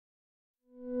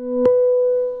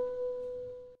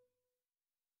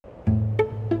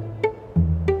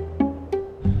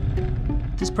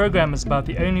This program is about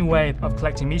the only way of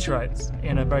collecting meteorites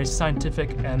in a very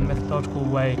scientific and methodological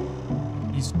way.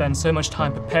 You spend so much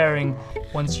time preparing.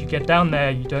 Once you get down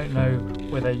there, you don't know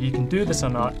whether you can do this or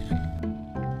not.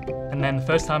 And then the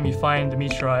first time you find a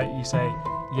meteorite, you say,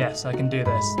 yes, I can do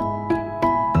this.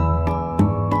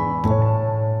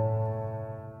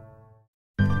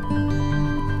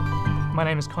 My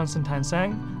name is Constantine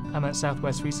Sang. I'm at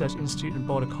Southwest Research Institute in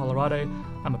Boulder, Colorado.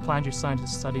 I'm a planetary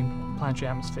scientist studying planetary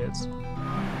atmospheres.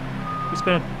 We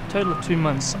spent a total of 2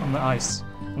 months on the ice,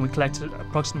 and we collected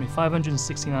approximately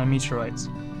 569 meteorites.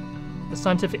 The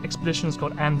scientific expedition is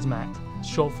called ANZMAT,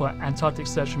 short for Antarctic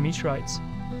Search for Meteorites.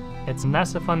 It's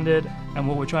NASA funded, and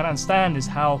what we're trying to understand is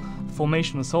how the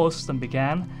formation of the solar system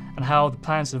began and how the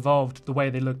planets evolved the way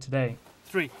they look today.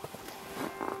 3.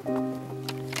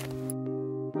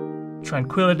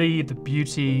 Tranquility, the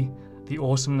beauty, the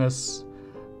awesomeness.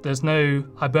 There's no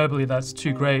hyperbole that's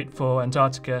too great for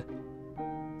Antarctica.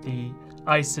 The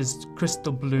ice is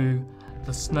crystal blue,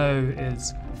 the snow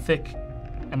is thick,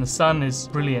 and the sun is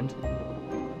brilliant.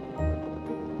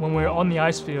 When we're on the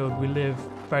ice field, we live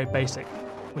very basic.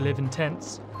 We live in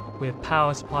tents with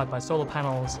power supplied by solar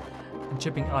panels and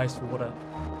chipping ice for water.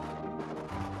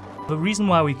 The reason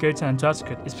why we go to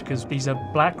Antarctica is because these are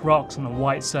black rocks on a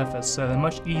white surface, so they're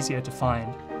much easier to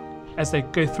find. As they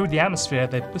go through the atmosphere,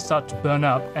 they start to burn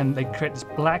up and they create this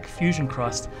black fusion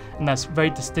crust, and that's very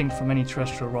distinct from any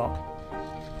terrestrial rock.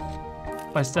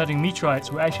 By studying meteorites,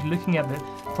 we're actually looking at the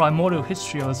primordial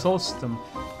history of the solar system.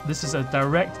 This is a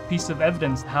direct piece of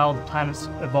evidence how the planets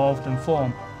evolved and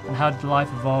formed, and how did life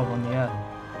evolve on the Earth.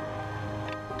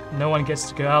 No one gets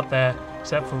to go out there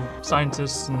except for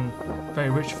scientists and very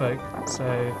rich folk, so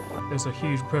it's a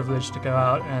huge privilege to go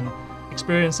out and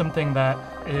experience something that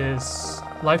is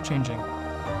life-changing.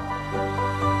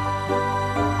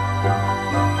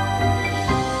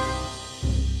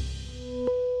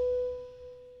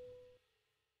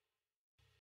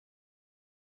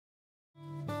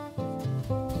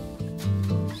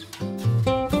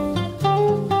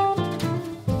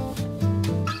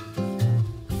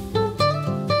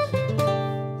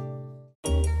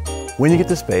 When you get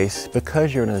to space,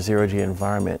 because you're in a zero-G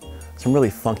environment, some really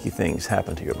funky things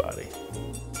happen to your body.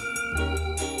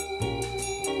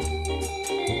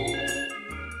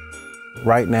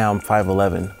 Right now I'm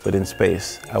 5'11", but in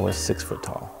space I was 6 foot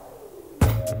tall.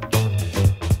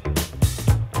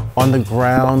 On the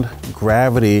ground,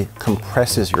 gravity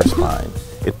compresses your spine.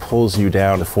 It pulls you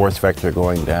down, the force vector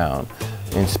going down.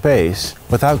 In space,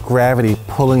 without gravity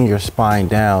pulling your spine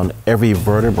down, every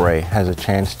vertebrae has a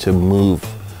chance to move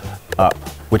up,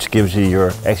 which gives you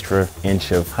your extra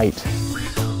inch of height.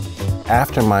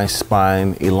 After my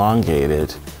spine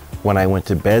elongated, when I went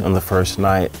to bed on the first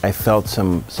night, I felt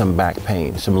some back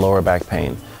pain, some lower back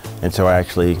pain. And so I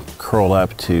actually curled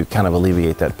up to kind of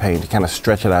alleviate that pain, to kind of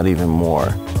stretch it out even more.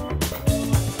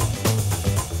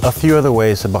 A few other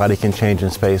ways the body can change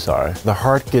in space are: the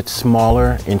heart gets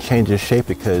smaller and changes shape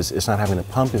because it's not having to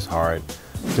pump as hard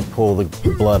to pull the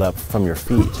blood up from your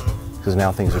feet, because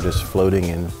now things are just floating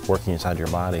and working inside your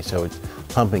body, so it's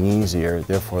pumping easier,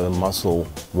 therefore the muscle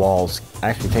walls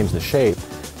actually change the shape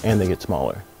and they get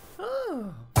smaller.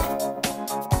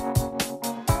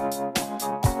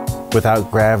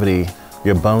 Without gravity,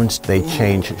 your bones, they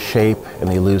change shape and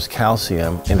they lose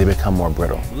calcium and they become more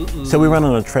brittle. So we run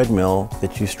on a treadmill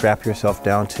that you strap yourself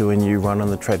down to, and you run on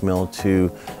the treadmill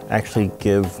to actually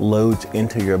give loads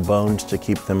into your bones to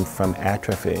keep them from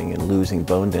atrophying and losing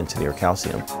bone density or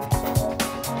calcium.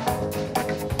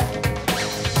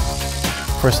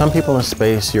 For some people in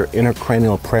space, your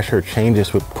intracranial pressure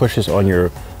changes with pushes on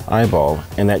your eyeball,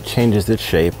 and that changes its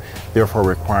shape, therefore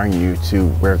requiring you to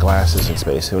wear glasses in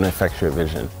space, so it affects your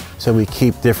vision. So we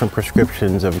keep different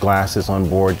prescriptions of glasses on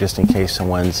board just in case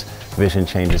someone's vision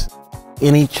changes.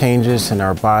 Any changes in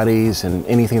our bodies and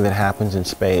anything that happens in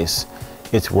space,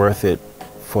 it's worth it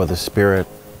for the spirit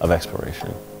of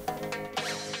exploration.